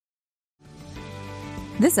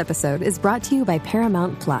This episode is brought to you by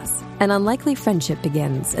Paramount Plus. An unlikely friendship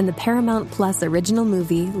begins in the Paramount Plus original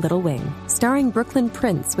movie Little Wing, starring Brooklyn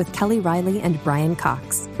Prince with Kelly Riley and Brian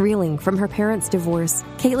Cox. Reeling from her parents' divorce,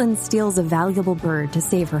 Caitlin steals a valuable bird to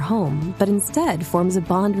save her home, but instead forms a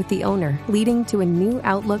bond with the owner, leading to a new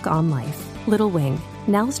outlook on life. Little Wing,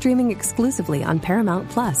 now streaming exclusively on Paramount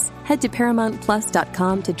Plus. Head to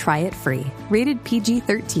ParamountPlus.com to try it free. Rated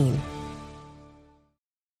PG-13.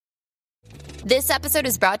 This episode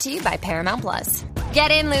is brought to you by Paramount Plus.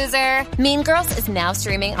 Get in, loser! Mean Girls is now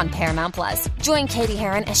streaming on Paramount Plus. Join Katie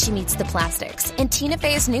Heron as she meets the plastics in Tina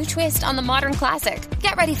Fey's new twist on the modern classic.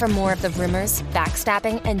 Get ready for more of the rumors,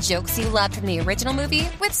 backstabbing, and jokes you loved from the original movie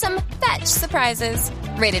with some fetch surprises.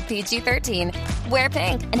 Rated PG-13. Wear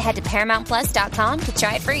pink and head to ParamountPlus.com to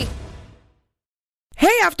try it free. Hey,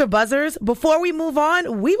 AfterBuzzers! Before we move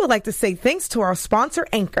on, we would like to say thanks to our sponsor,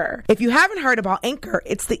 Anchor. If you haven't heard about Anchor,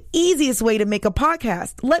 it's the easiest way to make a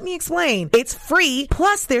podcast. Let me explain. It's free,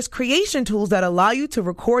 plus there's creation tools that allow you to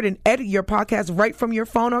record and edit your podcast right from your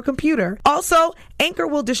phone or computer. Also, Anchor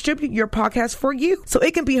will distribute your podcast for you, so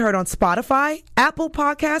it can be heard on Spotify, Apple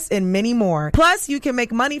Podcasts, and many more. Plus, you can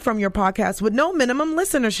make money from your podcast with no minimum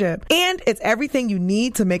listenership. And it's everything you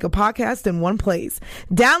need to make a podcast in one place.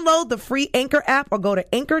 Download the free Anchor app or go to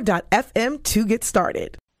anchor.fm to get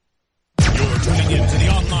started. You're tuning in to the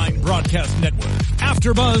online broadcast network,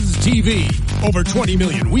 AfterBuzz TV. Over 20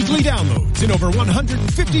 million weekly downloads in over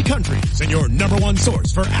 150 countries, and your number one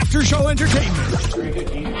source for after-show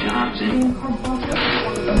entertainment.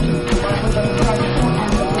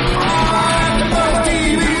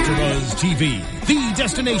 AfterBuzz TV, the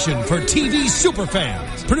destination for TV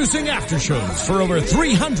superfans, producing aftershows for over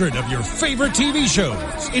 300 of your favorite TV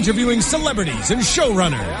shows, interviewing celebrities and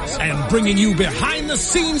showrunners, and bringing you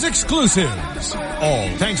behind-the-scenes exclusives. All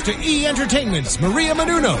thanks to E! Entertainment's Maria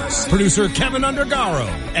Menounos, producer Kevin Undergaro,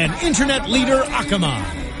 and internet leader Akamai.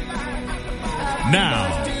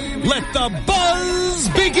 Now, let the buzz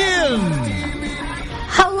begin!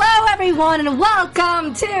 Hello, everyone, and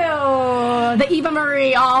welcome to the Eva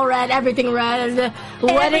Marie All Red, Everything Red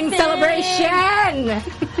wedding celebration.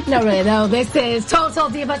 No, really, though. This is Total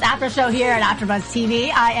Divas After Show here at AfterBuzz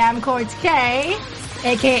TV. I am Corey K,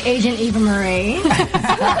 a.k.a. Agent Eva Marie. And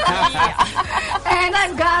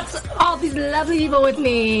I've got all these lovely people with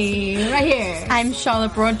me right here. I'm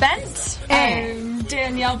Charlotte Broadbent. And I'm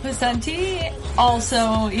Danielle Pacenti,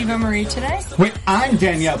 also Eva Marie today. Wait, I'm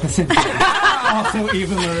Danielle Pacenti, also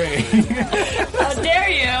Eva Marie. How dare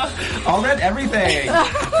you? All red everything.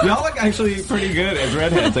 Y'all look actually pretty good as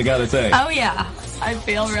redheads, I gotta say. Oh yeah, I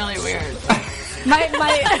feel really weird.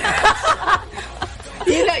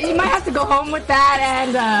 You might have to go home with that,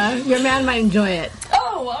 and your man might enjoy it.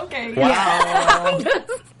 Oh, okay. Wow.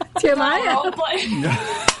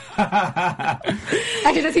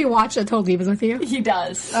 Actually, does he watch the Total Divas with you? He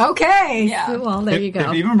does. Okay. Yeah. Well, there you go.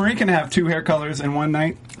 If Eva Marie can have two hair colors in one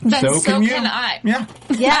night, Then so can you. can I. Yeah.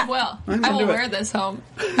 Yeah. Well, I'm I into will it. wear this home.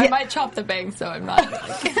 I might chop the bangs, so I'm not.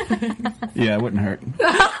 Yeah, it wouldn't hurt.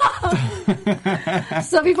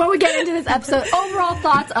 So before we get into this episode, overall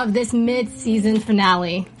thoughts of this mid-season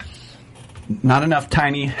finale. Not enough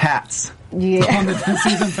tiny hats. Yeah. On the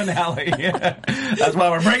season finale. That's why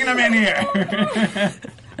we're bringing them in here.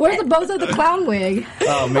 Where's the Bozo the Clown wig?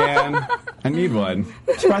 Oh, man. I need one.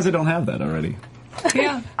 Surprised I don't have that already.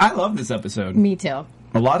 Yeah. I love this episode. Me too.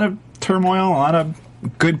 A lot of turmoil, a lot of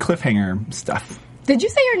good cliffhanger stuff. Did you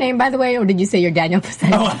say your name, by the way, or did you say you're Daniel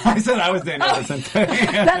Pacenti? Oh, I said I was Daniel Pacenti.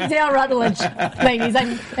 That's Dale Rutledge, ladies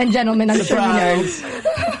and gentlemen. I'm sure you know.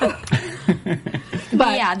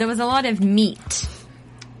 But Yeah, there was a lot of meat.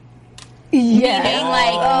 yeah.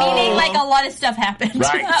 Meaning like a lot of stuff happened.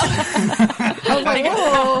 Right. I was like,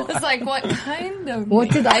 whoa. It's like, what kind of What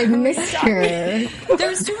meat? did I miss here?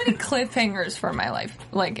 There's too many cliffhangers for my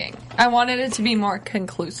liking. I wanted it to be more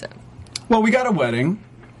conclusive. Well, we got a wedding.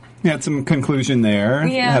 We had some conclusion there.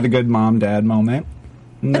 Yeah. Had a good mom-dad moment.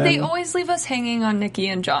 And But they then- always leave us hanging on Nikki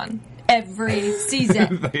and John. Every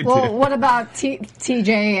season. They Well, did. what about TJ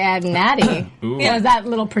and Natty? Ooh. Was that a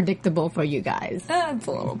little predictable for you guys? It's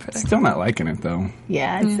a little predictable. Still not liking it, though.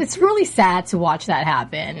 Yeah, it's really sad to watch that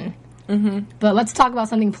happen. Mm-hmm. But let's talk about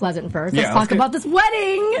something pleasant first. Let's Yeah, talk let's get- about this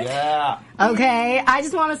wedding. Yeah. Okay, I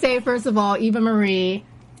just want to say, first of all, Eva Marie,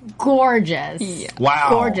 gorgeous. Yeah. Wow.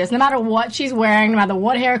 Gorgeous. No matter what she's wearing, no matter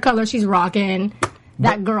what hair color she's rocking,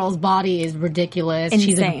 that girl's body is ridiculous.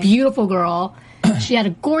 She's a Insane. beautiful girl. She had a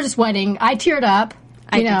gorgeous wedding. I teared up.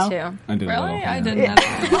 You know. did too. I did a Really? little, I yeah. didn't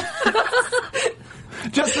know.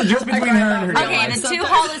 Just between her and her dad. Okay, the two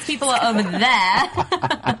hottest people are over there.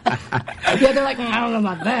 Yeah, they're like, I don't know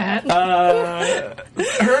about that.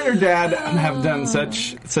 Her and her dad have done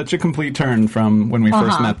such a complete turn from when we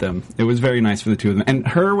first met them. It was very nice for the two of them. And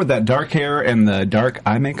her with that dark hair and the dark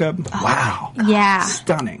eye makeup. Wow. Yeah.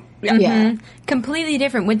 Stunning. Yeah. Completely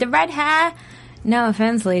different. With the red hair, no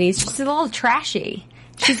offense, ladies, she's a little trashy.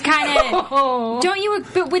 She's kind of, don't you,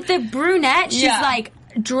 but with the brunette, she's like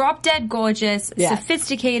drop dead gorgeous,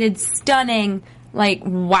 sophisticated, stunning, like,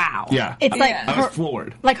 wow. Yeah. It's like I was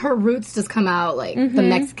floored. Like her roots just come out, like the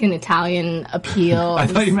Mexican Italian appeal. I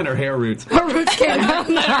thought you meant her hair roots. Her roots came out.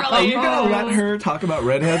 Are you going to let her talk about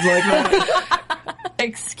redheads like that?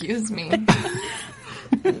 Excuse me.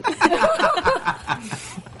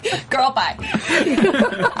 Girl, bye.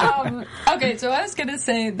 Okay, so I was going to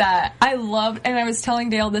say that I loved, and I was telling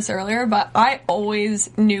Dale this earlier, but I always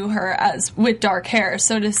knew her as with dark hair.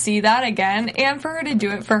 So to see that again, and for her to do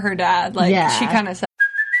it for her dad, like, she kind of said.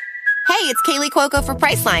 Hey, it's Kaylee Cuoco for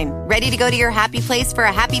Priceline. Ready to go to your happy place for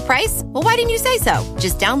a happy price? Well, why didn't you say so?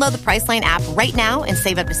 Just download the Priceline app right now and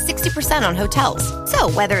save up to 60% on hotels.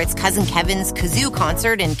 So whether it's Cousin Kevin's Kazoo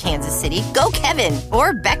Concert in Kansas City, go Kevin,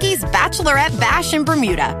 or Becky's Bachelorette Bash in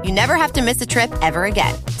Bermuda, you never have to miss a trip ever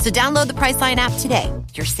again. So download the Priceline app today.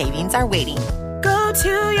 Your savings are waiting. Go to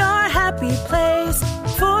your happy place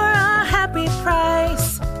for a happy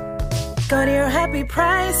price. Go to your happy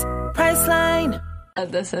price, Priceline.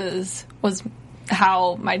 This was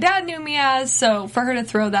how my dad knew me as, so for her to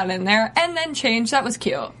throw that in there and then change, that was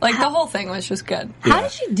cute. Like, the whole thing was just good. How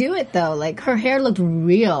did she do it, though? Like, her hair looked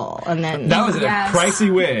real, and then... That was a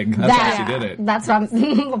pricey wig. That's how she did it. That's what I'm...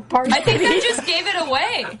 I think they just gave it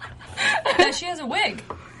away. That she has a wig,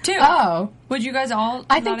 too. Oh. Would you guys all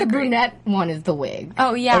I think the agree? brunette one is the wig.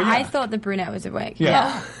 Oh, yeah, I thought the brunette was a wig.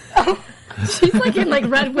 Yeah. She's like in like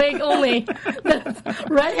red wig only.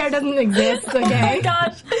 Red hair doesn't exist, okay? Oh my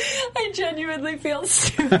gosh. I genuinely feel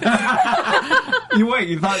stupid.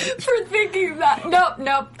 You thought... For thinking that.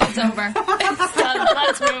 Nope, it's over. It's done.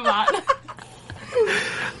 Let's move on.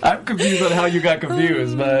 I'm confused on how you got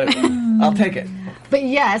confused, but I'll take it. But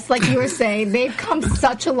yes, like you were saying, they've come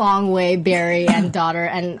such a long way, Barry and daughter,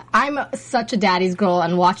 and I'm such a daddy's girl,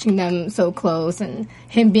 and watching them so close, and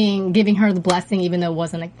him giving her the blessing, even though it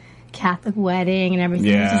wasn't a Catholic wedding and everything.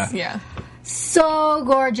 Yeah. It was just so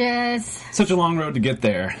gorgeous. Such a long road to get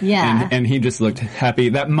there. Yeah. And he just looked happy.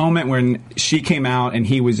 That moment when she came out and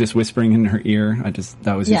he was just whispering in her ear,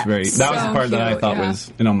 that was just very, that was the part that I thought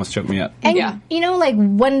it almost choked me up. And, you know, like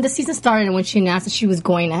when the season started and when she announced that she was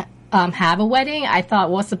going to have a wedding, I thought,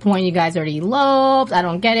 what's the point? You guys already eloped. I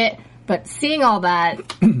don't get it. But seeing all that,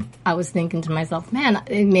 I was thinking to myself, man,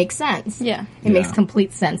 it makes sense. Yeah. It makes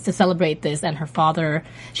complete sense to celebrate this. And her father,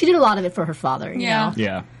 she did a lot of it for her father, you know?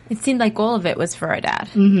 Yeah. It seemed like all of it was for her dad.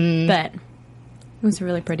 Mm-hmm. But it was a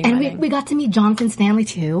really pretty wedding. And we got to meet Jonathan Stanley,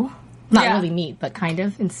 too. Not really meet, but kind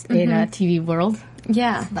of in a TV world.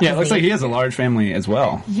 Yeah. Yeah, it looks like he has a large family as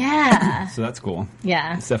well. Yeah. So that's cool.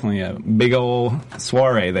 Yeah. It's definitely a big old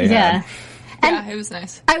soiree they had. And it was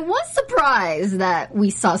nice. I was surprised that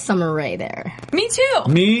we saw Summer Rae there. Me too.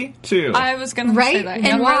 Me too. I was going to say that.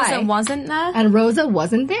 And Rosa wasn't there? And Rosa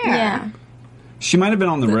wasn't there. Yeah. She might have been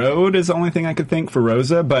on the road is the only thing I could think for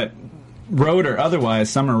Rosa, but road or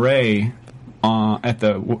otherwise, Summer Rae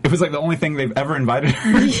it was like the only thing they've ever invited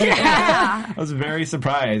her to. I was very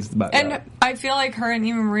surprised by that. And I feel like her and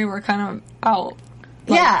Eva Marie were kind of out.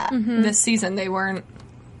 This season, they weren't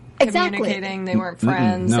communicating, they weren't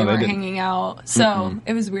friends, they weren't hanging out. So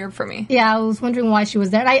it was weird for me. Yeah, I was wondering why she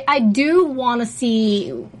was there. And I do want to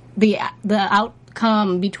see the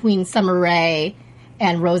outcome between Summer Rae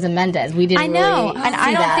and Rosa Mendez. We didn't. I know, and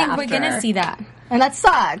I don't think we're gonna see that. And that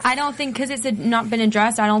sucks. I don't think, because it's not been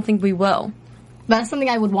addressed, I don't think we will. But that's something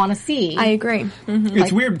I would want to see. I agree. Mm-hmm.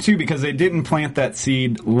 It's weird too because they didn't plant that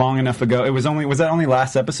seed long enough ago. Was that only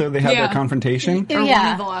last episode they had their confrontation? Or one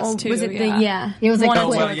of the last two. Was it It was like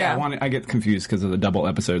I get confused because of the double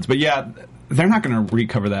episodes. But yeah, they're not going to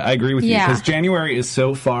recover that. I agree with you because January is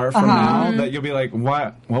so far from now that you'll be like,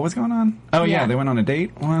 what was going on? Oh yeah, they went on a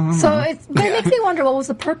date. Well, so it makes me wonder what was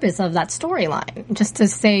the purpose of that storyline? Just to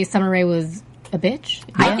say Summer Rae was a bitch?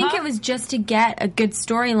 I think it was just to get a good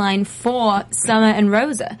storyline for Summer and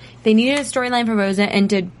Rosa. They needed a storyline for Rosa and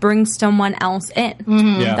to bring someone else in.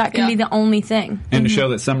 Mm-hmm. Yeah. That can be the only thing. And to show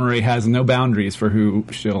that Summer Rae has no boundaries for who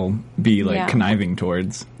she'll be conniving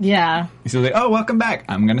towards. Yeah. So like, oh, welcome back.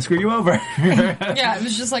 I'm going to screw you over. Yeah, it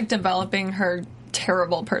was just like developing her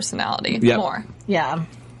terrible personality more. Yeah.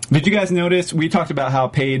 Did you guys notice, we talked about how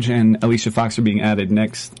Paige and Alicia Fox are being added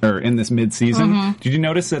in this mid-season. Did you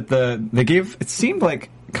notice that they gave, it seemed like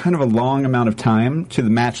kind of a long amount of time to the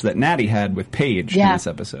match that Natty had with Paige in this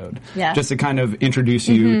episode. Yeah. Just to kind of introduce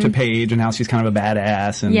you to Paige and how she's kind of a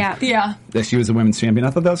badass and that she was a women's champion. I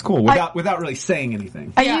thought that was cool without really saying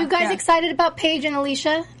anything. Are you guys excited about Paige and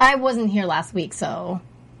Alicia? I wasn't here last week, so...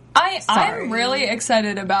 I'm really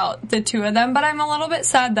excited about the two of them, but I'm a little bit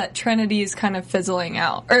sad that Trinity is kind of fizzling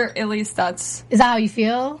out. Or at least that's... Is that how you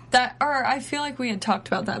feel? Or I feel like we had talked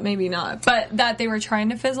about that, maybe not. But that they were trying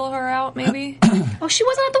to fizzle her out, maybe. Oh, she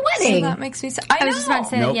wasn't at the wedding. So that makes me sad. I was just about to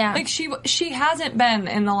say, yeah. Like, she hasn't been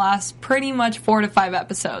in the last pretty much 4 to 5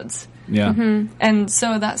 episodes. Yeah. And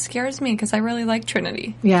so that scares me, because I really like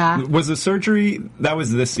Trinity. Yeah. Was the surgery, that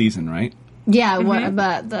was this season, right? Yeah, what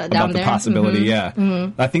about the down there? The possibility, I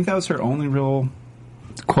think that was her only real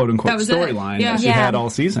quote-unquote storyline that she had all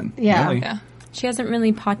season. Yeah. Really. Yeah. She hasn't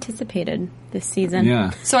really participated this season. Yeah.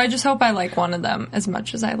 So I just hope I like one of them as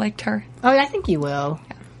much as I liked her. Oh, I think you will.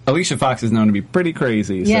 Yeah. Alicia Fox is known to be pretty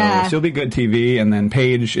crazy, so she'll be good TV, and then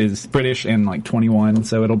Paige is British and like 21,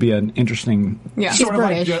 so it'll be an interesting... Yeah. Sort of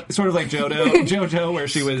like JoJo, where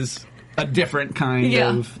she was a different kind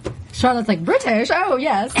of... Charlotte's like, British? Oh,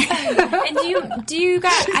 yes. And do you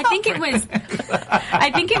guys... I think it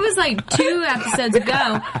was like 2 episodes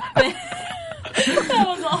ago. That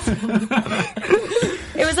was awesome.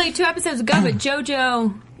 It was like 2 episodes ago, but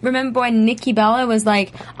JoJo... Remember when Nikki Bella was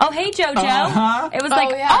like, "Oh, hey, JoJo." It was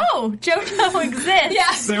oh, JoJo exists.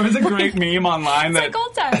 Yes. There was a great meme online that it's like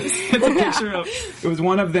old times. It's a picture of, it was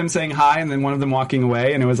one of them saying hi and then one of them walking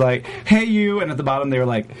away, and it was like, "Hey, you," and at the bottom they were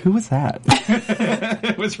like, "Who was that?"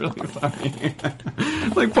 It was really funny.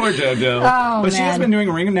 Like, poor JoJo. But she has been doing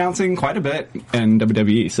ring announcing quite a bit in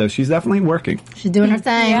WWE, so she's definitely working. She's doing her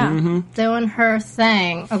thing. Doing her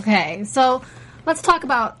thing. Okay, so let's talk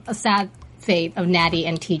about a sad fate of Natty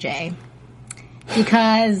and TJ,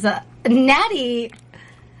 because Natty,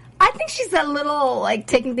 I think she's a little like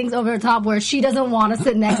taking things over the top, where she doesn't want to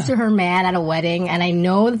sit next to her man at a wedding, and I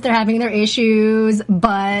know that they're having their issues,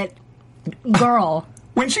 but girl,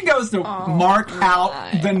 when she goes to mark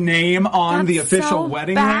out the name on the official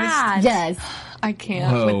wedding list, yes, I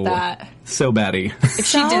can't with that. So batty. If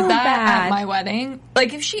she did that at my wedding,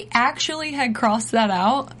 like if she actually had crossed that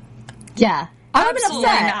out, I would have been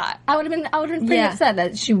upset. Not. I would have been pretty upset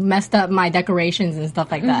that she messed up my decorations and stuff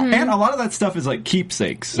like that. And a lot of that stuff is like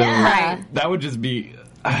keepsakes. So that would just be...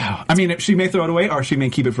 I mean, she may throw it away or she may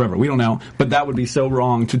keep it forever. We don't know. But that would be so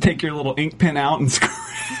wrong to take your little ink pen out and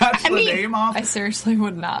scratch the name off. I seriously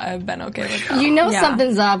would not have been okay with that. You know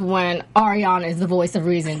something's up when Ariana is the voice of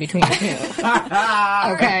reason between the two.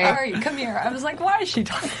 Okay. Ari, come here. I was like, why is she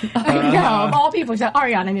talking about No, of all people,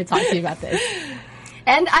 Ariana, I need to talk to you about this.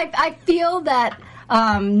 And I feel that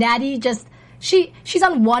Natty just... She's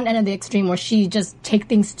on one end of the extreme where she just takes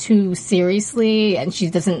things too seriously and she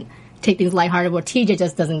doesn't take things lighthearted, where TJ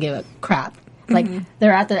just doesn't give a crap. Like,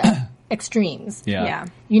 they're at the extremes. Yeah.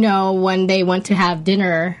 You know, when they went to have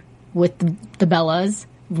dinner with the Bellas,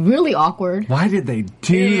 really awkward. Why did they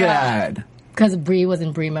do that? Because Brie was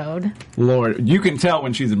in Brie mode. Lord, you can tell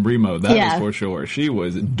when she's in Brie mode, that is for sure. She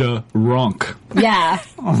was drunk. Yeah.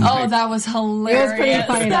 Oh, that was hilarious. It was pretty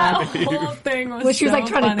funny, that whole thing was when she was so like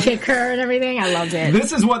trying funny. to kick her and everything. I loved it.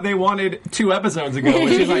 This is what they wanted 2 episodes ago. When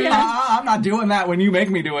she's like, I'm not doing that when you make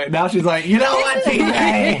me do it. Now she's like, you know what,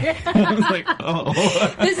 TJ? I was like, oh.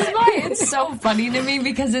 This is why it's so funny to me,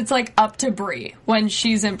 because it's like up to Brie when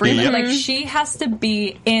she's in Brie mode. Like, she has to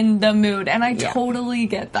be in the mood, and I totally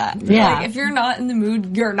get that. Yeah. Like, if you're not in the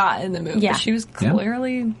mood, you're not in the mood. Yeah. But she was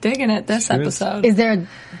clearly digging it this episode. Is there a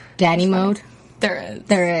Danny mode? There is.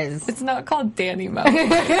 There is. It's not called Danny mode. I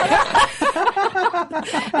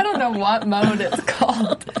don't know what mode it's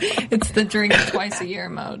called. It's the drink twice a year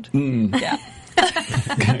mode. Yeah.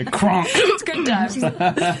 Kronk. It's good times.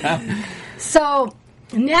 So,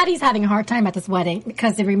 Natty's having a hard time at this wedding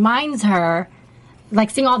because it reminds her, like,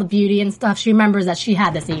 seeing all the beauty and stuff, she remembers that she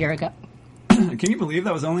had this a year ago. Can you believe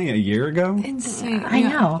that was only a year ago? Insane. I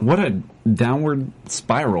know. What a downward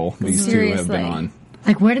spiral these two have been on.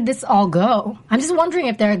 Like, where did this all go? I'm just wondering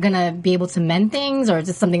if they're going to be able to mend things, or is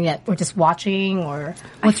this something that we're just watching, or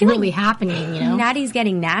what's really happening, you know? Natty's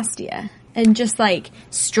getting nastier and just, like,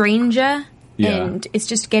 stranger, and it's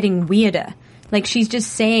just getting weirder. Like, she's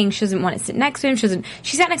just saying she doesn't want to sit next to him.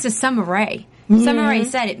 She sat next to Summer Rae. Summer Rae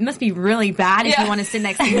said, it must be really bad if you want to sit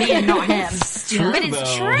next to me and not him. True, but it's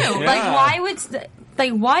though. true. Yeah.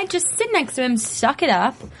 Like, why just sit next to him, suck it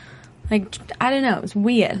up? Like, I don't know. It's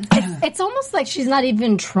weird. It's almost like she's not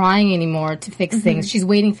even trying anymore to fix things. She's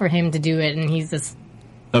waiting for him to do it, and he's just...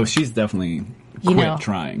 Oh, she's definitely quit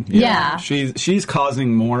trying. Yeah. She's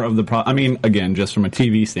causing more of the problem. I mean, again, just from a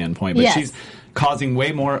TV standpoint, but she's causing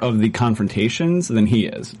way more of the confrontations than he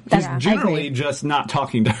is. He's generally just not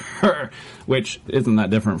talking to her, which isn't that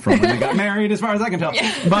different from when they got married, as far as I can tell.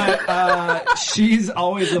 But she's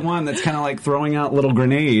always the one that's kind of like throwing out little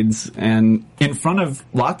grenades and in front of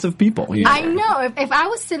lots of people. I know. If I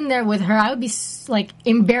was sitting there with her, I would be like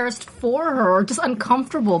embarrassed for her or just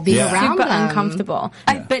uncomfortable being around Super them. uncomfortable.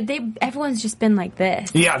 But everyone's just been like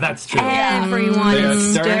this. Yeah, that's true. Everyone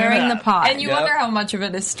is stirring the pot. And you wonder how much of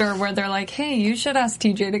it is stir where they're like, hey, you should ask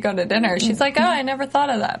TJ to go to dinner. She's like, oh, I never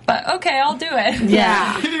thought of that. But okay, I'll do it.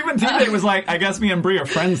 Yeah. Even TJ was like, I guess me and Brie are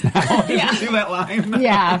friends now. Did you see that line?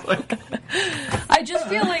 Yeah. I just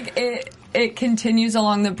feel like it continues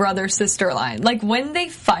along the brother-sister line. Like, when they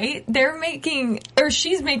fight,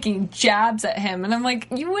 she's making jabs at him. And I'm like,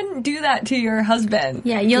 you wouldn't do that to your husband.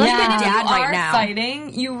 Yeah, you're like my dad right right now.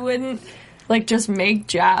 Fighting, you wouldn't, like, just make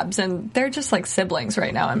jabs. And they're just like siblings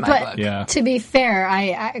right now in my book. Yeah. To be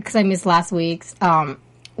fair, because I missed last week's,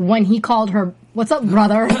 when he called her, what's up,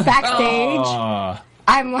 brother, backstage.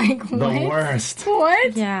 I'm like, what? The worst.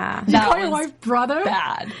 What? Yeah. You call your wife brother?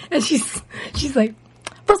 Bad. And she's like,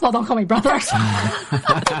 first of all, don't call me brother.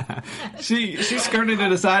 She skirted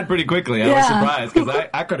it aside pretty quickly. I was surprised because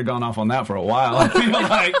I could have gone off on that for a while. I feel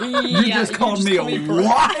like you just called me a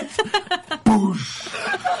what? Boosh.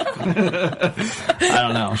 I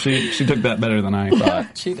don't know. She took that better than I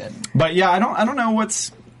thought. She did. But yeah, I don't know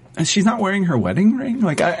what's. She's not wearing her wedding ring.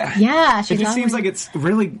 Like, it just seems like it's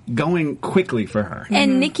really going quickly for her.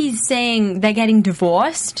 And Nikki's saying they're getting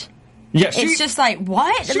divorced. Yeah, it's just like,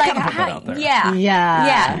 what? She like, kind of put that out there.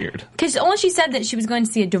 Yeah. Weird. Because all she said that she was going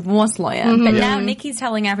to see a divorce lawyer, but now Nikki's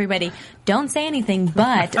telling everybody, don't say anything,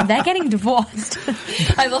 but they're getting divorced.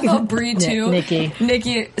 I love how Brie too.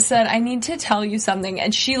 Nikki said, I need to tell you something,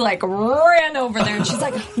 and she like ran over there and she's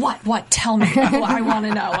like, what? Tell me. I want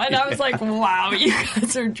to know. And I was like, wow, you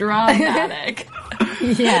guys are dramatic.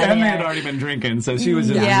 And they had already been drinking, so she was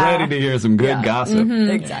just ready to hear some good gossip.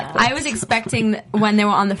 Exactly. I was expecting when they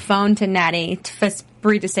were on the phone to Natty for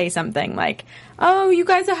Brie to say something like, oh, you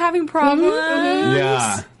guys are having problems.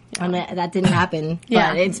 Yeah. I mean, that didn't happen,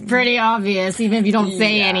 but it's pretty obvious, even if you don't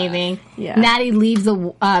say anything. Yeah. Natty leaves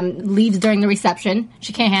during the reception.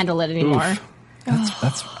 She can't handle it anymore.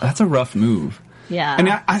 That's a rough move. Yeah. And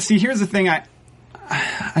I see, here's the thing,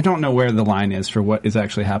 I don't know where the line is for what is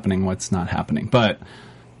actually happening, what's not happening, but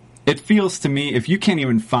it feels to me, if you can't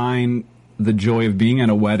even find the joy of being at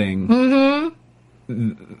a wedding,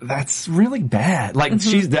 that's really bad. Like,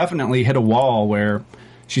 she's definitely hit a wall where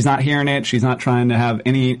she's not hearing it, she's not trying to have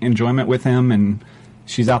any enjoyment with him, and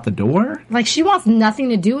she's out the door. Like, she wants nothing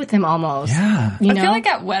to do with him almost. Yeah. You know? I feel like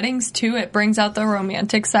at weddings, too, it brings out the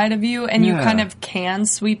romantic side of you, and you kind of can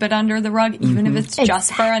sweep it under the rug, even if it's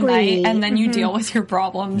just for a night, and then you deal with your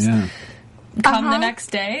problems come the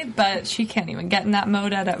next day. But she can't even get in that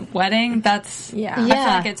mode at a wedding. I feel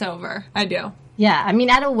like it's over. I do. Yeah, I mean,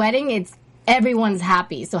 at a wedding, everyone's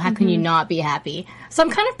happy, so how can you not be happy? So I'm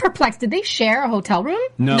kind of perplexed. Did they share a hotel room?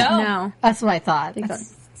 No. That's what I thought.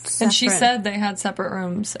 And she said they had separate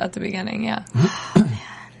rooms at the beginning,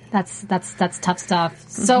 That's tough stuff.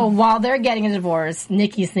 So while they're getting a divorce,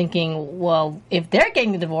 Nikki's thinking, well, if they're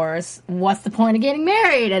getting a divorce, what's the point of getting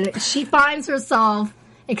married? And she finds herself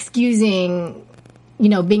excusing,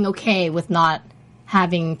 being okay with not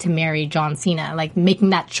having to marry John Cena, like making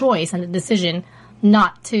that choice and the decision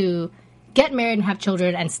not to get married and have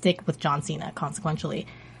children and stick with John Cena, consequentially.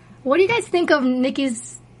 What do you guys think of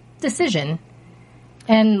Nikki's decision?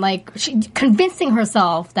 And, like, she convincing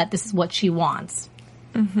herself that this is what she wants.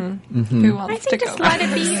 Who wants to go? Let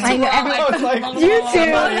it be. I know, you too.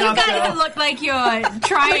 You guys look like you're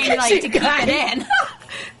trying, to keep it in.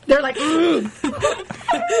 They're like,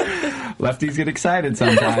 Lefties get excited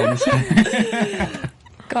sometimes.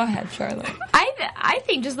 Go ahead, Charlotte. I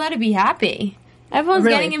think just let it be happy. Everyone's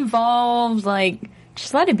getting involved. Like,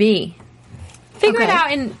 just let it be. Figure it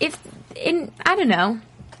out. And I don't know.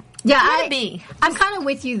 Yeah, I'm kind of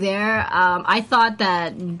with you there. I thought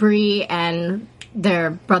that Brie and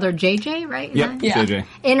their brother JJ, right? Yep, JJ.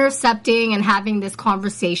 Intercepting and having this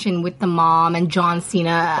conversation with the mom and John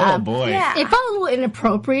Cena. Oh, boy. Yeah. It felt a little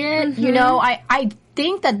inappropriate. I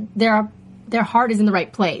think that their heart is in the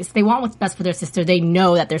right place. They want what's best for their sister. They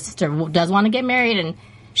know that their sister does want to get married, and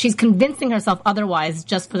she's convincing herself otherwise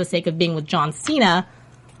just for the sake of being with John Cena.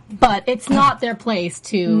 But it's not their place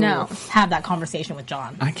to have that conversation with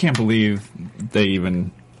John. I can't believe they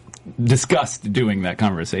even discussed doing that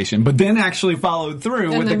conversation, but then actually followed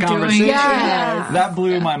through with the conversation. That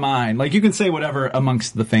blew my mind. Like, you can say whatever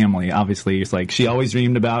amongst the family. Obviously, it's like she always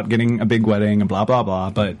dreamed about getting a big wedding and blah, blah,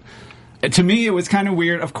 blah. But to me, it was kind of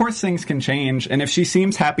weird. Of course, things can change. And if she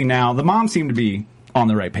seems happy now, the mom seemed to be on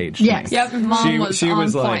the right page. Yes. Yep. Mom she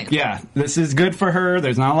was like, point. yeah, this is good for her.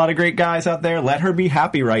 There's not a lot of great guys out there. Let her be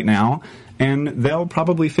happy right now. And they'll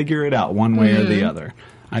probably figure it out one way or the other.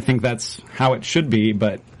 I think that's how it should be,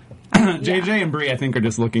 but JJ and Bree, I think, are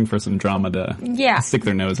just looking for some drama to stick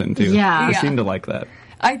their nose into. They seem to like that.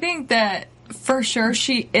 I think that for sure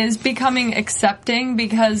she is becoming accepting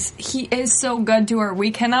because he is so good to her.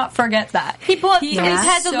 We cannot forget that. He bought his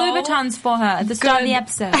pairs of Louboutins for her at the start of the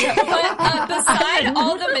episode. But beside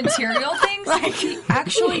all the material things, he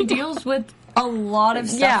actually deals with a lot of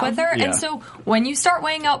stuff with her. And so when you start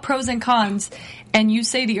weighing out pros and cons and you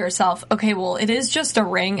say to yourself, okay, well, it is just a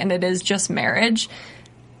ring and it is just marriage.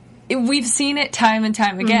 We've seen it time and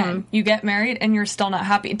time again. You get married and you're still not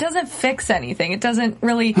happy. It doesn't fix anything. It shouldn't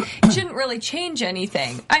really change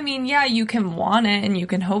anything. I mean, yeah, you can want it and you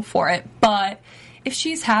can hope for it, but if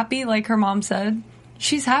she's happy, like her mom said,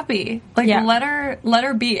 she's happy. Like, let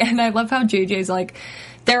her be. And I love how JJ's like,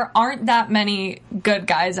 there aren't that many good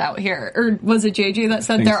guys out here. Or was it JJ that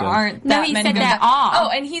said there aren't that many good guys? No, he said there are. Oh,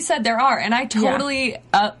 and he said there are. And I totally,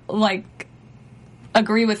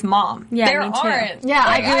 agree with Mom. Yeah, there aren't. Yeah,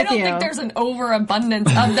 I don't think there's an overabundance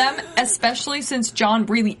of them, especially since John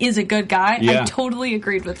really is a good guy. I totally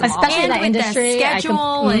agreed with the Mom. Especially in that industry.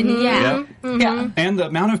 Schedule And the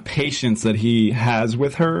amount of patience that he has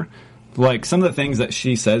with her, like some of the things that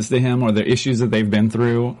she says to him or the issues that they've been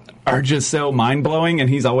through are just so mind-blowing, and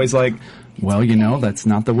he's always like, well, that's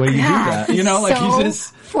not the way you do that. Like so he's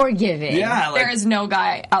just forgiving. Yeah, there is no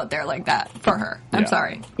guy out there like that for her. I'm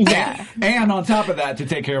sorry. Yeah. And on top of that, to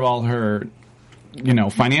take care of all her,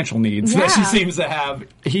 financial needs that she seems to have,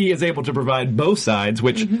 he is able to provide both sides,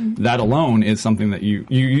 which that alone is something that you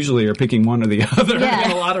usually are picking one or the other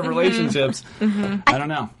in a lot of relationships. I don't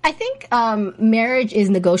know. I think marriage is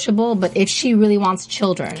negotiable, but if she really wants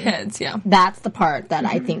kids, that's the part that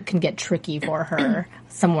I think can get tricky for her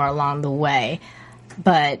somewhere along the way.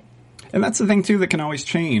 And that's the thing, too, that can always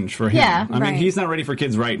change for him. Yeah, I mean, he's not ready for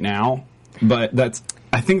kids right now, but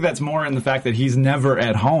I think that's more in the fact that he's never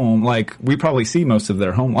at home. Like, we probably see most of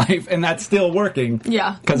their home life, and that's still working.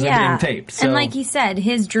 Yeah. Because they're being taped. So. And like he said,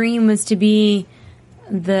 his dream was to be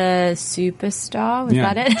the superstar. Was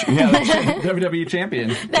that it? Yeah, the WWE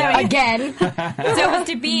champion. Again. So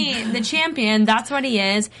to be the champion, that's what he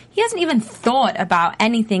is. He hasn't even thought about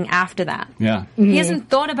anything after that. Yeah. He hasn't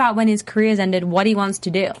thought about when his career's ended, what he wants to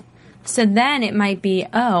do. So then it might be,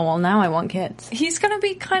 oh, well, now I want kids. He's going to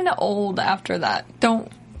be kind of old after that. Don't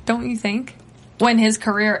you think? When his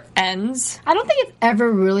career ends? I don't think it's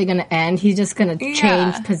ever really going to end. He's just going to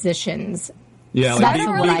change positions. Yeah, so like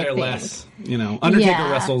people be there less. Undertaker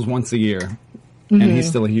wrestles once a year, and he's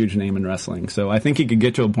still a huge name in wrestling. So I think he could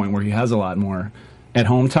get to a point where he has a lot more at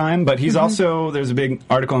home time. But he's also, there's a big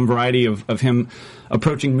article in Variety of him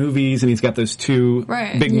approaching movies, and he's got those two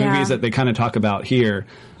big movies that they kind of talk about here.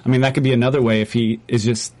 I mean, that could be another way if he is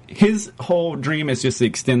just, his whole dream is just to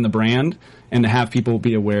extend the brand and to have people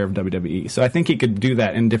be aware of WWE. So I think he could do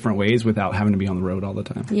that in different ways without having to be on the road all the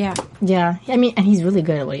time. Yeah. Yeah. I mean, and he's really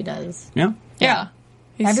good at what he does. Yeah. Yeah.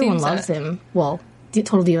 Everyone loves him. Well,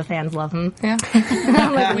 Total Diva fans love him. Yeah.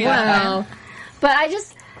 I'm like, wow. But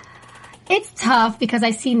it's tough because I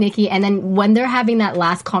see Nikki, and then when they're having that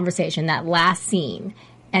last conversation, that last scene,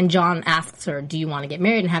 and John asks her, do you want to get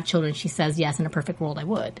married and have children? She says, yes, in a perfect world, I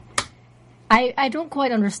would. I don't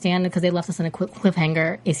quite understand it because they left us in a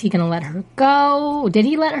cliffhanger. Is he going to let her go? Did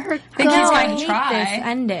he let her go? I think he's going to try. This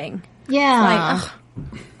ending. Yeah.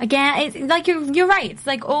 Again, it's like you're right. It's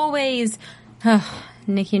like always,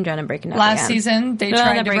 Nikki and John are breaking up. Last season, they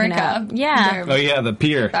tried to break up. Yeah. Oh, yeah, the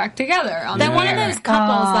pier. Back together. They're one of those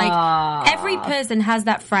couples, like, every person has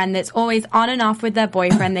that friend that's always on and off with their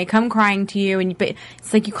boyfriend. They come crying to you, but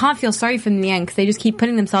it's like you can't feel sorry for them in the end because they just keep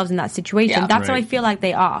putting themselves in that situation. Yeah, that's what I feel like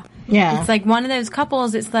they are. Yeah. It's like one of those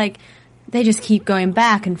couples, it's like they just keep going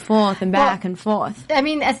back and forth and back and forth. I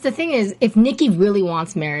mean, that's the thing is, if Nikki really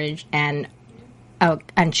wants marriage and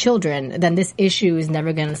children, then this issue is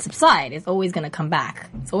never going to subside. It's always going to come back.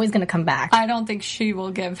 I don't think she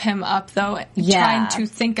will give him up, though, trying to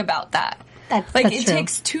think about that. That's true.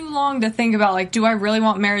 Takes too long to think about, like, do I really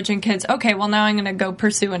want marriage and kids? Okay, well, now I'm going to go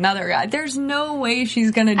pursue another guy. There's no way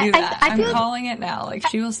she's going to do that. I'm calling it now. Like,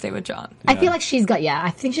 she will stay with John. I feel like I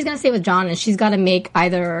think she's going to stay with John, and she's got to make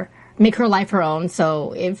her life her own.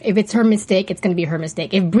 So if it's her mistake, it's going to be her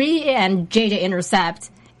mistake. If Bree and JJ intercept,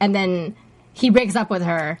 and then he breaks up with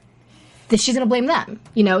her, she's going to blame them.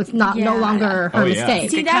 You know, it's no longer her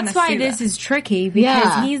mistake. See, that's why this is tricky,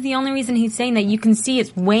 because he's the only reason he's saying that. You can see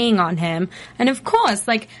it's weighing on him. And of course,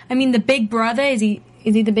 like, I mean, the big brother, is he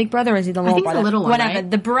the big brother or is he the little brother? The little one, whatever. Right?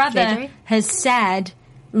 The brother JJ? has said,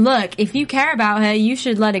 look, if you care about her, you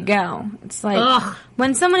should let it go. It's like,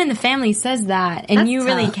 when someone in the family says that, and you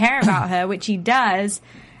really care about her, which he does,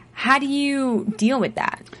 how do you deal with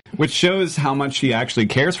that? Which shows how much he actually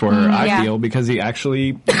cares for her, I feel, because he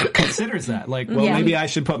actually considers that. Like, well, maybe I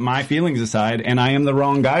should put my feelings aside, and I am the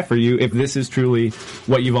wrong guy for you if this is truly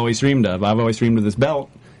what you've always dreamed of. I've always dreamed of this belt.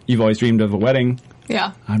 You've always dreamed of a wedding.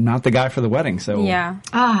 Yeah. I'm not the guy for the wedding, so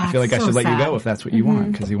I feel like I should let you go if that's what you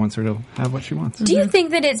want, because he wants her to have what she wants. Do you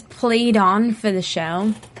think that it's played on for the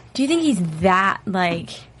show? Do you think he's that, like,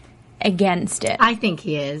 against it? I think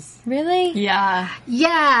he is. Really? Yeah. Yeah.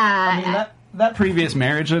 I mean, that previous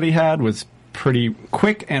marriage that he had was pretty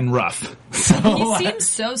quick and rough. So he seems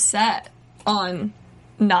so set on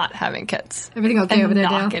not having kids. Everything okay over there,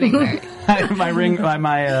 not getting married.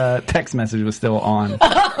 my text message was still on.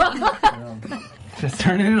 Just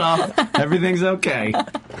turning it off. Everything's okay.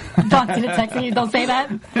 Talk to the text and you don't say that?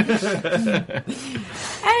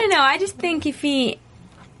 I don't know. I just think if he...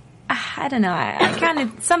 I don't know. I kind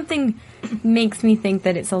of... Something makes me think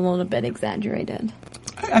that it's a little bit exaggerated.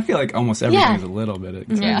 I feel like almost everything's a little bit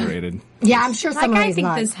exaggerated. Yeah, I'm sure some I think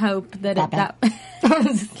there's hope that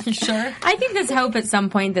You sure? I think there's hope at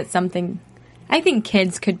some point that something... I think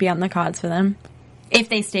kids could be on the cards for them. If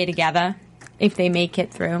they stay together. If they make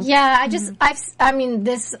it through. Yeah,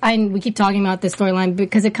 we keep talking about this storyline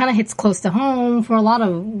because it kind of hits close to home for a lot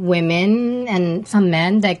of women and some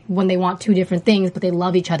men that when they want two different things but they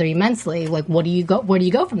love each other immensely, like where do you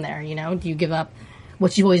go from there, you know? Do you give up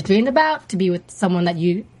what you've always dreamed about to be with someone that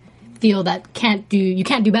you feel that you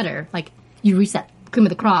can't do better, like you reset cream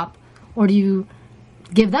of the crop, or do you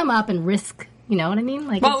give them up and risk, you know what I mean?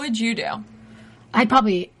 Like, what would you do? I'd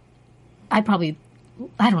probably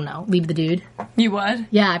I don't know, leave the dude. You would?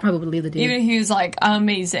 Yeah, I probably would leave the dude. Even if he was like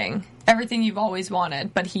amazing, everything you've always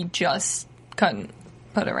wanted, but he just couldn't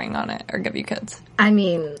put a ring on it or give you kids. I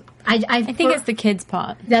mean, I think it's the kids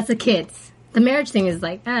part. That's the kids. The marriage thing is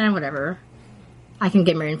like, whatever. I can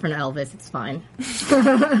get married in front of Elvis, it's fine.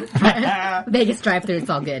 Vegas drive-thru, it's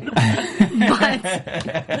all good. But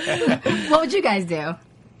what would you guys do?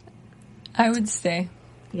 I would stay.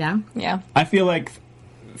 Yeah? Yeah. I feel like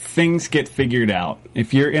things get figured out.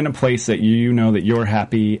 If you're in a place that you know that you're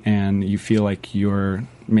happy and you feel like you're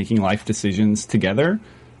making life decisions together,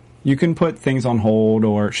 you can put things on hold.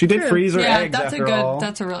 Or she did freeze her eggs after all.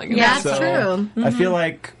 That's a really good. Yeah, that's true. I feel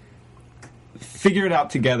like figure it out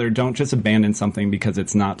together. Don't just abandon something because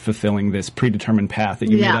it's not fulfilling this predetermined path that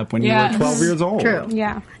you made up when you were 12 years old. True.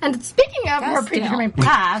 Yeah. And speaking of her predetermined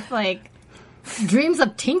path, like dreams of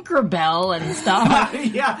Tinkerbell and stuff.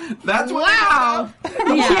 Yeah, that's what. Wow.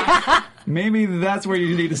 Yeah. Maybe that's where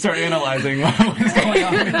you need to start analyzing what's going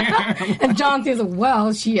on here. And John says, "Well,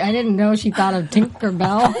 I didn't know she thought of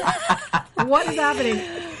Tinkerbell. What is happening?"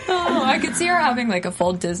 Oh, I could see her having like a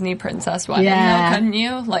full Disney princess wedding, though, couldn't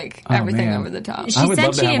you? Like everything over the top. I would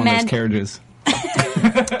love to have one of those carriages.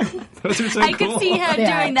 Those are so I could see her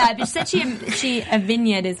doing that. She said a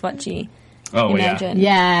vineyard is what she imagined.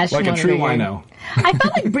 Yeah, like a true wino. I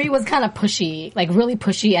felt like Brie was kind of pushy, like really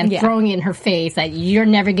pushy, and throwing it in her face that you're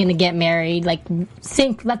never going to get married. Like,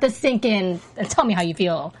 let this sink in, and tell me how you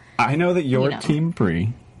feel. I know that you're Team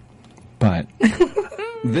Brie, but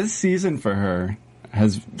this season for her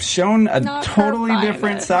has shown a totally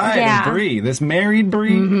different side of Brie. This married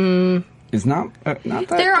Brie is not that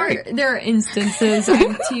great. There are instances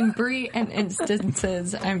I'm Team Brie and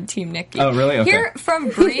instances I'm Team Nikki. Oh, really? Okay. Here, from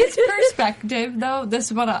Brie's perspective, though, this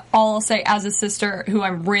is what I'll say as a sister who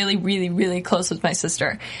I'm really, really, really close with my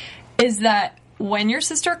sister, is that when your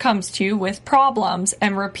sister comes to you with problems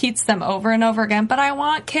and repeats them over and over again, but I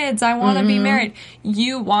want kids, I want to be married,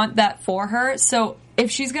 you want that for her. So if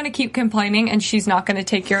she's going to keep complaining and she's not going to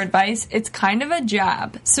take your advice, it's kind of a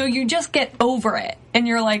jab. So you just get over it. And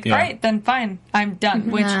you're like, all right, then fine, I'm done.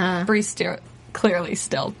 Which Brie's clearly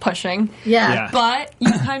still pushing. Yeah. But you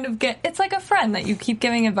kind of get, it's like a friend that you keep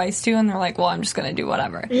giving advice to and they're like, well, I'm just going to do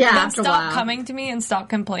whatever. Yeah. Then stop coming to me and stop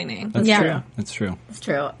complaining. That's true. That's true. It's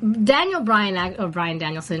true. Bryan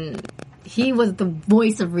Danielson, he was the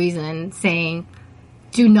voice of reason saying,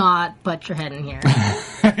 do not butt your head in here.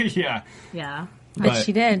 Yeah. Yeah. But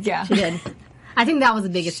she did. Yeah. She did. I think that was the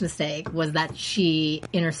biggest mistake, was that she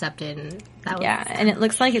intercepted. And that was, and it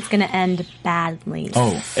looks like it's going to end badly.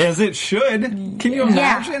 Oh, as it should. Can you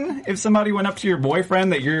imagine if somebody went up to your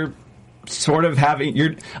boyfriend that you're sort of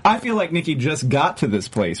having I feel like Nikki just got to this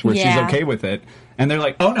place where she's okay with it, and they're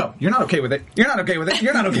like, oh no, you're not okay with it, you're not okay with it,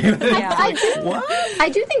 you're not okay with it. I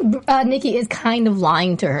do think Nikki is kind of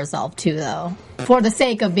lying to herself too, though, for the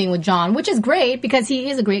sake of being with John, which is great because he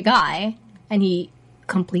is a great guy and he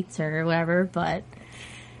completes her or whatever, but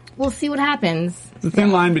we'll see what happens. The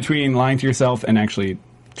thin line between lying to yourself and actually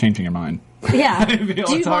changing your mind. Yeah. Do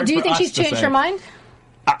you think she's changed her mind?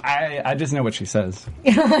 I just know what she says.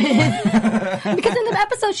 Because in the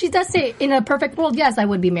episode, she does say, in a perfect world, yes, I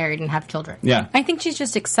would be married and have children. Yeah. I think she's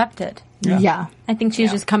just accepted. Yeah. I think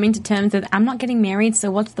she's just coming to terms with, I'm not getting married,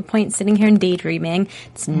 so what's the point sitting here and daydreaming?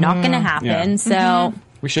 It's not going to happen, so...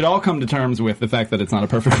 We should all come to terms with the fact that it's not a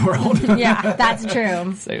perfect world. Yeah, that's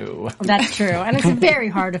true. That's true. And it's very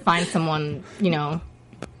hard to find someone,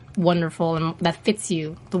 wonderful and that fits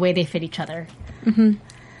you the way they fit each other. Mm-hmm.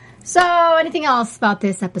 So, anything else about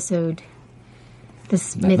this episode?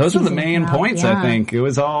 Those are the main points, I think. It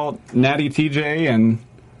was all Natty, TJ, and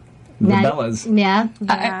the Bellas. Yeah.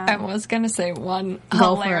 I was going to say one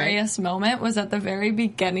hilarious moment was at the very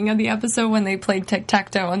beginning of the episode when they played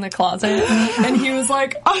tic-tac-toe in the closet. And he was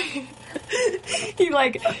like, he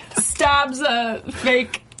stabs a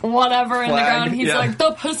fake whatever in the ground. He's like,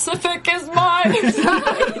 the Pacific is mine.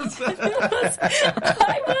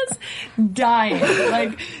 I was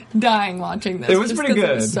dying watching this. It was pretty good.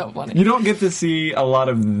 It was so funny. You don't get to see a lot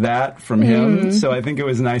of that from him, so I think it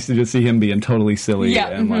was nice to just see him being totally silly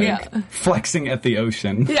and flexing at the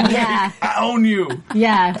ocean. Yeah. I own you.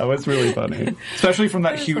 Yeah. That was really funny. Especially from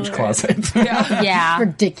that huge closet. Yeah.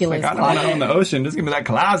 Ridiculous. I don't want to own the ocean. Just give me that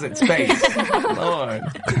closet space. Lord.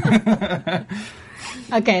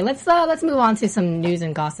 Okay, let's move on to some news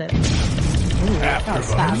and gossip.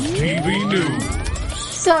 AfterBuzz TV News.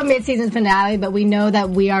 So, mid-season finale, but we know that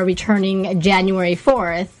we are returning January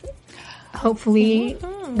 4th. Hopefully,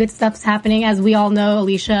 good stuff's happening. As we all know,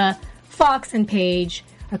 Alicia, Fox, and Paige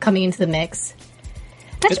are coming into the mix.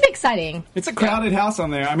 That should be exciting. It's a crowded house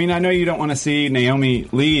on there. I mean, I know you don't want to see Naomi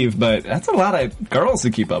leave, but that's a lot of girls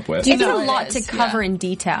to keep up with. It's a lot to cover in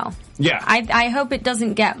detail. Yeah. I hope it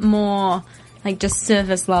doesn't get more... just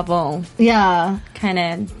surface level. Yeah. Kind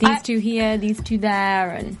of, these two here, these two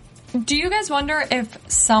there, and... Do you guys wonder if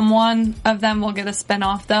someone of them will get a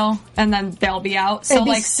spinoff, though, and then they'll be out? So,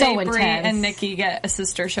 say Brie and Nikki get a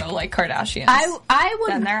sister show like Kardashians. I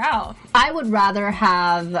would... Then they're out. I would rather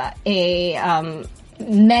have a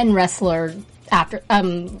men wrestler after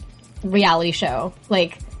reality show.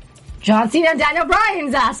 Like... John Cena and Daniel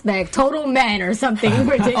Bryan's aspect. Total men or something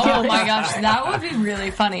ridiculous. Oh my gosh, that would be really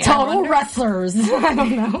funny. Total wrestlers. I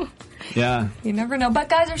don't know. Yeah. You never know. But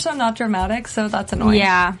guys are so not dramatic, so that's annoying.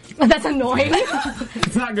 Yeah. That's annoying.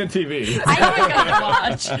 It's not good TV. I don't gonna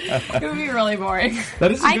watch. It would be really boring.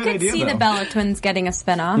 That is a good idea, I could see the Bella twins getting a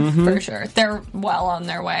spin-off. For sure. They're well on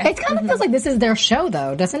their way. It kind of feels like this is their show,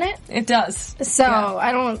 though, doesn't it? It does. So,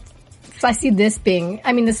 I see this being...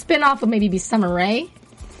 I mean, the spin-off would maybe be Summer Rae.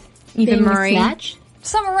 Even Marie. Snatch?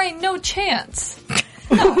 Summer Rae, no chance.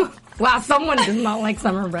 Wow, someone does not like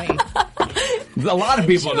Summer Rae. A lot of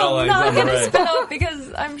people don't like Summer Rae. Spin off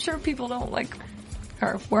because I'm sure people don't like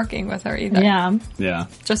her working with her either. Yeah.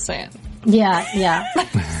 Just saying. Yeah.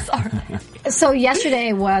 Sorry. So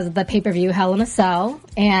yesterday was the pay-per-view Hell in a Cell,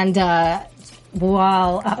 and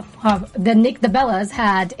while the Bellas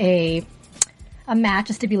had a match,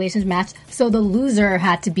 a stipulations match, so the loser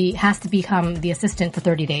has to become the assistant for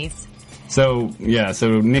 30 days. So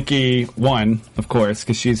Nikki won, of course,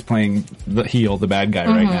 because she's playing the heel, the bad guy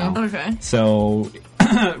right now. Okay. So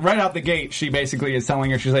right out the gate, she basically is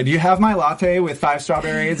telling her, she's like, do you have my latte with 5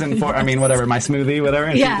 strawberries and 4, my smoothie, whatever.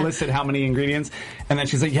 And she listed how many ingredients. And then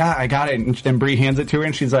she's like, yeah, I got it. And Brie hands it to her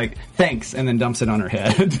and she's like, thanks. And then dumps it on her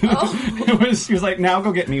head. She was like, now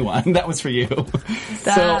go get me one. That was for you.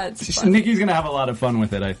 So Nikki's going to have a lot of fun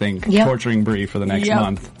with it, I think, torturing Brie for the next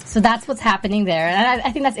month. So that's what's happening there. And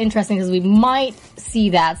I think that's interesting because we might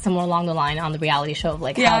see that somewhere along the line on the reality show of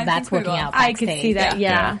how that's working out backstage. I could see that,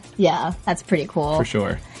 Yeah, that's pretty cool. For sure.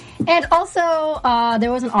 And also,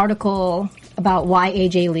 there was an article about why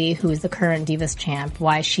AJ Lee, who is the current Divas champ,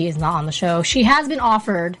 why she is not on the show. She has been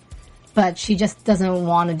offered, but she just doesn't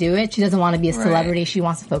want to do it. She doesn't want to be a celebrity. She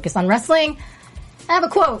wants to focus on wrestling. I have a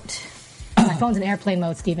quote. My phone's in airplane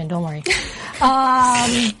mode, Steven. Don't worry.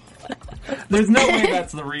 There's no way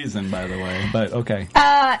that's the reason, by the way, but okay.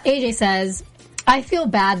 AJ says, I feel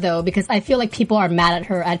bad, though, because I feel like people are mad at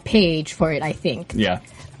her at Paige for it, I think. Yeah.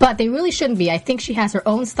 But they really shouldn't be. I think she has her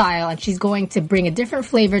own style, and she's going to bring a different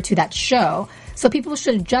flavor to that show. So people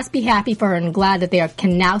should just be happy for her and glad that they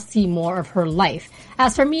can now see more of her life.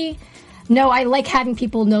 As for me, No, I like having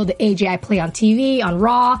people know the AJ I play on TV, on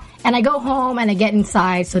Raw, and I go home and I get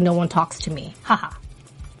inside so no one talks to me. Haha.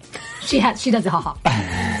 She does it, haha.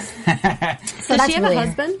 So does she have a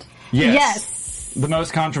husband? Yes. The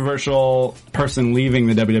most controversial person leaving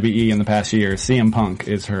the WWE in the past year, CM Punk,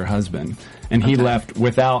 is her husband. And he left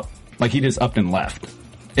without, like, he just upped and left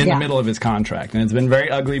in the middle of his contract. And it's been very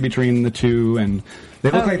ugly between the two, and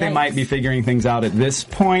they look like they might be figuring things out at this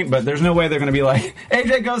point, but there's no way they're going to be like,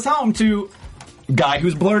 AJ goes home to guy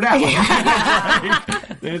who's blurred out.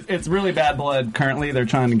 It's really bad blood currently. They're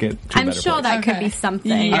trying to get to I'm sure that could be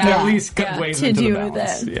something. At least ways to into do the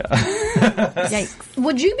balance. with it. Yeah. Yikes.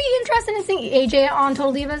 Would you be interested in seeing AJ on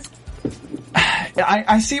Total Divas?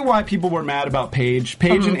 I see why people were mad about Paige.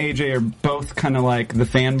 Paige and AJ are both kind of like the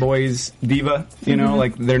fanboys diva, you know,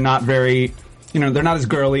 like they're not very, you know, they're not as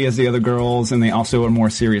girly as the other girls, and they also are more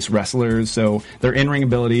serious wrestlers, so their in-ring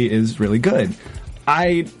ability is really good.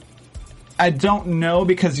 I don't know,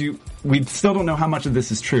 because we still don't know how much of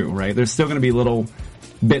this is true, right? There's still going to be little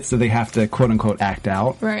bits that they have to quote-unquote act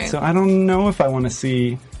out. Right. So I don't know if I want to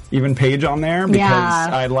see even Paige on there, because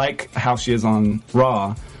I like how she is on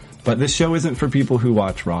Raw. But this show isn't for people who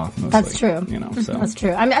watch Raw, mostly. That's true. You know, so. That's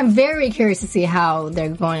true. I'm very curious to see how they're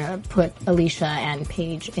going to put Alicia and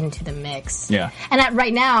Paige into the mix. Yeah. And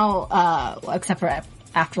right now, except for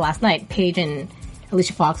after last night, Paige and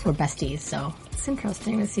Alicia Fox were besties, so it's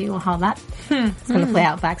interesting to see how that is going to play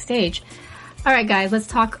out backstage. All right, guys, let's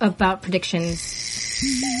talk about predictions.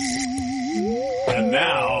 And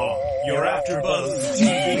now, your AfterBuzz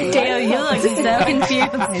TV. Dale, you look so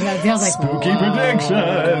confused. I know, Dale's like, Spooky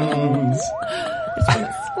predictions.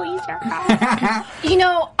 Squeeze your heart. You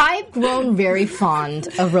know, I've grown very fond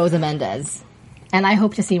of Rosa Mendez, and I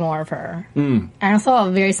hope to see more of her. And I saw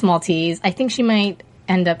a very small tease. I think she might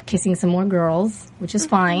end up kissing some more girls, which is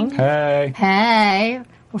fine. Hey.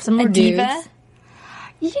 Or some more dudes. Diva?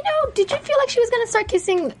 You know, did you feel like she was going to start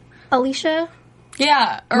kissing Alicia?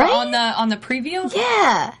 Yeah, or Right? on the preview?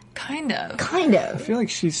 Yeah. Kind of. I feel like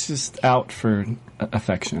she's just out for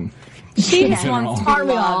affection. She In just wants to Are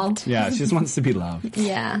be we all? loved. Yeah, she just wants to be loved.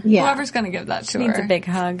 Yeah. Yeah. Whoever's going to give that to She her. needs a big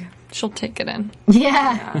hug. She'll take it in.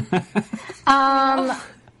 Yeah.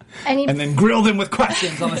 And then grill them with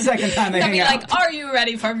questions on the second time they They'll hang be out. like, are you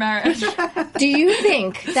ready for marriage? Do you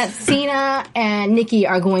think that Cena and Nikki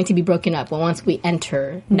are going to be broken up once we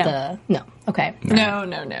enter No. No. Okay. No.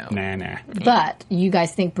 Nah. But you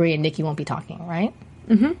guys think Brie and Nikki won't be talking, right?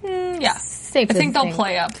 Yeah. Safe I to think they'll think.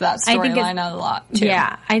 play up that I think storyline a lot, too.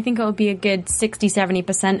 Yeah, I think it will be a good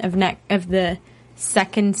 60-70% of the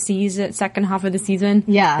second half of the season.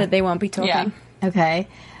 Yeah. That they won't be talking. Yeah. Okay.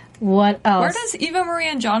 What else? Where does Eva Marie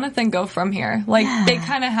and Jonathan go from here? Like, they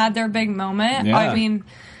kind of had their big moment. Yeah. I mean,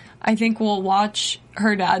 I think we'll watch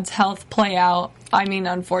her dad's health play out. I mean,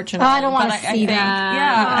 unfortunately. I don't wanna but see that.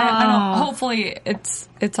 Yeah, I don't. Hopefully,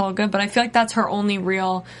 it's all good. But I feel like that's her only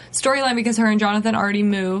real storyline, because her and Jonathan already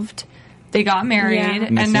moved. They got married, Yeah.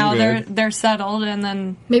 And they and now seem good. they're settled. And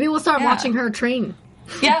then Maybe we'll start watching her train.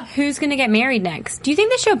 yeah, Who's going to get married next? Do you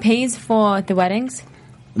think the show pays for the weddings?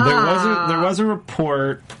 There was a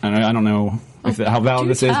report, and I don't know how valid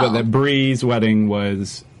this is, but that Brie's wedding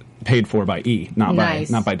was paid for by E, not by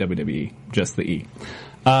WWE, just the E.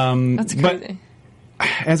 that's crazy. But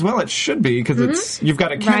as well, it should be, because you've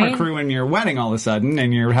got a camera Right. crew in your wedding all of a sudden,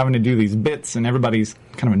 and you're having to do these bits, and everybody's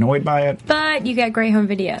kind of annoyed by it. But you get great home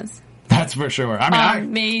videos. That's for sure. I mean,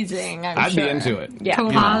 Amazing. I'd be into it. Yeah.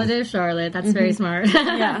 Totally. Positive Charlotte. That's very smart.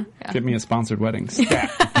 Yeah. Get me a sponsored wedding.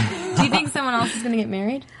 Do you think someone else is going to get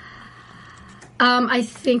married? I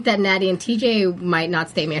think that Natty and TJ might not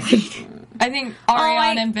stay married. I think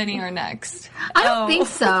Ariane and Vinny are next. I don't think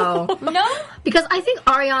so. No? Because I think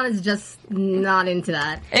Ariana is just not into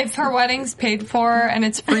that. If her wedding's paid for and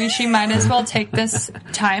it's free, she might as well take this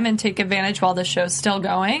time and take advantage while the show's still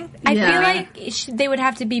going. I Yeah. feel like they would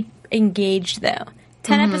have to be engaged, though.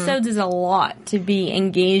 10 episodes is a lot to be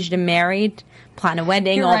engaged and married, plan a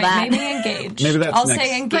wedding, You're all right, that. maybe engaged. Maybe that's I'll next.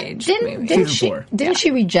 say But engaged. didn't Season she 4. didn't she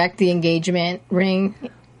reject the engagement ring?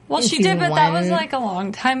 Well, in she did, season but that was one? like a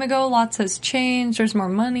long time ago. Lots has changed. There's more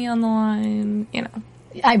money on the line. You know.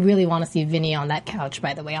 I really want to see Vinny on that couch,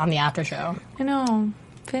 by the way, on the after show. I know.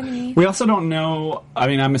 Vinny. We also don't know. I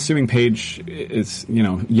mean, I'm assuming Paige is,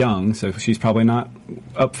 young, so she's probably not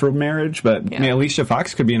up for marriage. But I mean, Alicia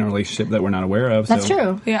Fox could be in a relationship that we're not aware of. That's so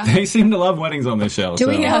true. Yeah. They seem to love weddings on this show. Do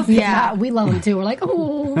we so. know? Yeah, we love them too. We're like,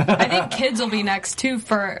 oh. I think kids will be next too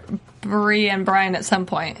for Brie and Brian at some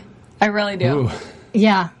point. I really do. Ooh,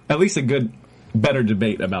 Yeah. at least a good better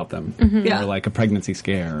debate about them. Or like a pregnancy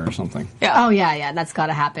scare or something. Yeah. Oh, yeah, that's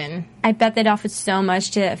gotta happen. I bet they'd offer so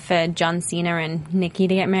much for John Cena and Nikki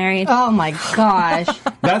to get married. Oh my gosh.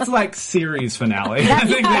 That's like series finale. That's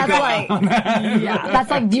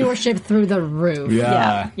like viewership through the roof.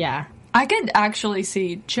 Yeah. I could actually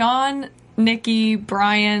see John, Nikki,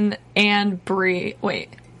 Brian, and Brie.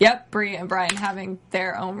 Brie and Brian having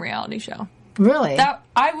their own reality show. Really? That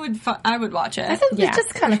I would watch it. It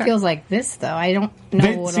just kind of feels like this, though. I don't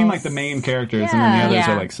know. They seem like the main characters, and then the others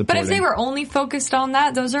are like supporting. But if they were only focused on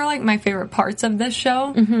that, those are like my favorite parts of this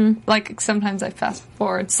show. Like sometimes I fast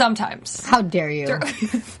forward. Sometimes. How dare you?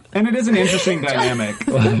 And it is an interesting dynamic,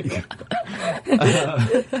 like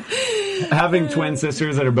having twin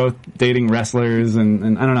sisters that are both dating wrestlers,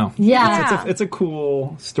 and I don't know. Yeah, it's a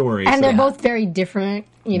cool story, and they're both very different.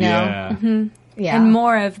 You know. Yeah. Yeah. And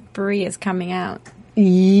more of Brie is coming out.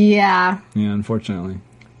 Yeah. Yeah, unfortunately.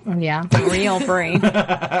 Yeah. The real Brie.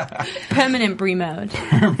 Permanent Brie mode.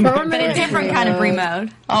 But a different kind of Brie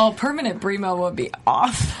mode. Oh, permanent Brie mode would be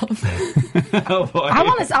awesome. Oh boy. I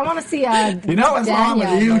want to see you know what's wrong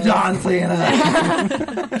with you, John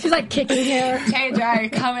Cena? She's like kicking here.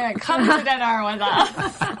 TJ, come to dinner with us.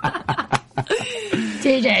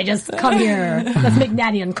 TJ, just come here. Let's make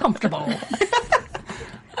Natty uncomfortable.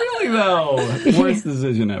 Really though, worst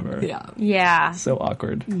decision ever. Yeah. So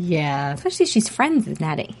awkward. Yeah. Especially she's friends with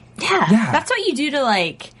Natty. Yeah. That's what you do to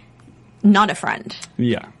like not a friend.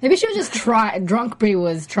 Yeah. Maybe she was just drunk Brie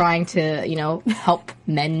was trying to, help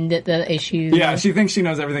mend the issues. Yeah, she thinks she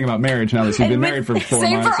knows everything about marriage now that she's been married for 4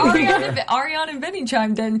 Same months. for Ariana and Vinny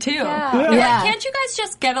chimed in too. Yeah. Like, can't you guys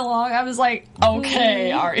just get along? I was like,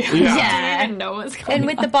 okay, Ariana. I didn't even know what's going on. And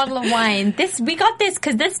with the bottle of wine, we got this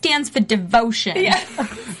because this stands for devotion. Yeah.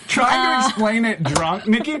 Trying to explain it drunk.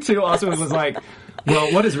 Nikki too also was like,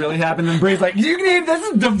 well, what has really happened? And Bree's like, this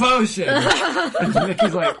is devotion. And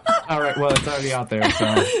Nikki's like, all right, well, it's already out there, so.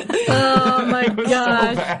 Oh, my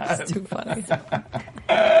gosh. It's too funny.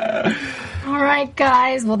 All right,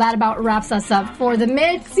 guys. Well, that about wraps us up for the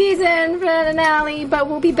mid-season finale, but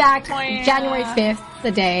we'll be back January 5th,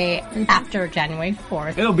 the day after January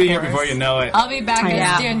 4th. It'll be here before you know it. I'll be back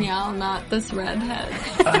as Danielle, not this redhead.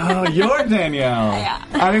 Oh, you're Danielle. Yeah.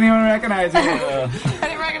 I didn't even recognize you. I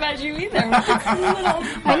didn't recognize you either.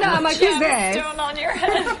 I know, I'm like, who's this? Doing on your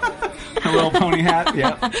head. A little pony hat,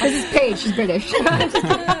 yeah. This is Paige, she's British. With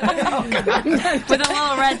a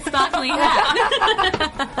little red sparkly hat.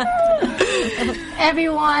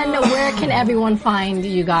 Everyone, where can everyone find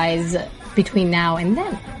you guys between now and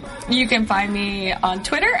then? You can find me on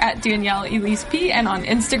Twitter at Danielle Elise P and on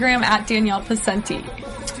Instagram at Danielle Pacenti.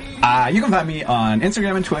 You can find me on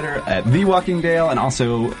Instagram and Twitter at TheWalkingDale, and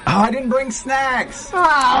also, I didn't bring snacks.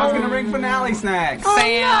 I was going to bring finale snacks. No.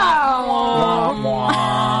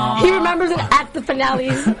 He remembers it at the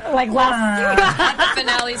finales, like last. At the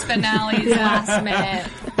finales, last minute.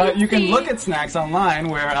 You can look at snacks online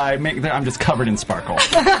where I'm just covered in sparkle.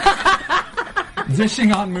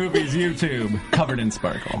 Dishing on Movies YouTube, covered in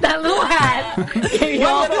sparkle. That little hat.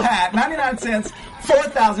 One little hat, 99 cents,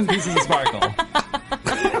 4,000 pieces of sparkle.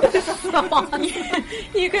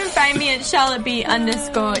 You can find me at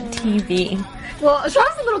Charlotte_TV. Well,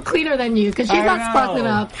 Charlotte's a little cleaner than you because she's not sparkling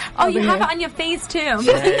up. Oh, you have it on your face too.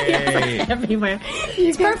 Hey. Everywhere.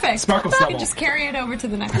 It's perfect. Sparkle You stubble. just carry it over to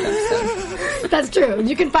the next episode. That's true.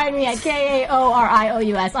 You can find me at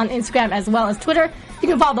KAORIOUS on Instagram as well as Twitter. You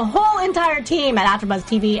can follow the whole entire team at AfterBuzz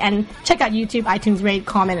TV and check out YouTube, iTunes, rate,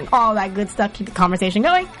 comment, and all that good stuff. Keep the conversation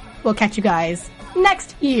going. We'll catch you guys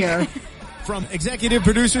next year. From executive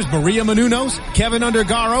producers Maria Menounos, Kevin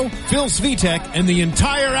Undergaro, Phil Svitek, and the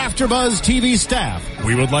entire AfterBuzz TV staff,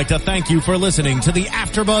 we would like to thank you for listening to the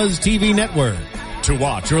AfterBuzz TV network. To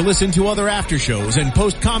watch or listen to other after shows and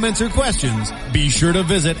post comments or questions, be sure to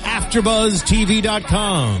visit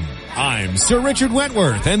AfterBuzzTV.com. I'm Sir Richard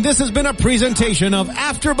Wentworth, and this has been a presentation of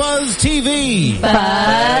AfterBuzz TV.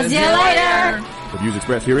 Buzz you later. The views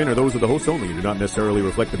expressed herein are those of the hosts only and do not necessarily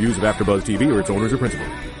reflect the views of AfterBuzz TV or its owners or principals.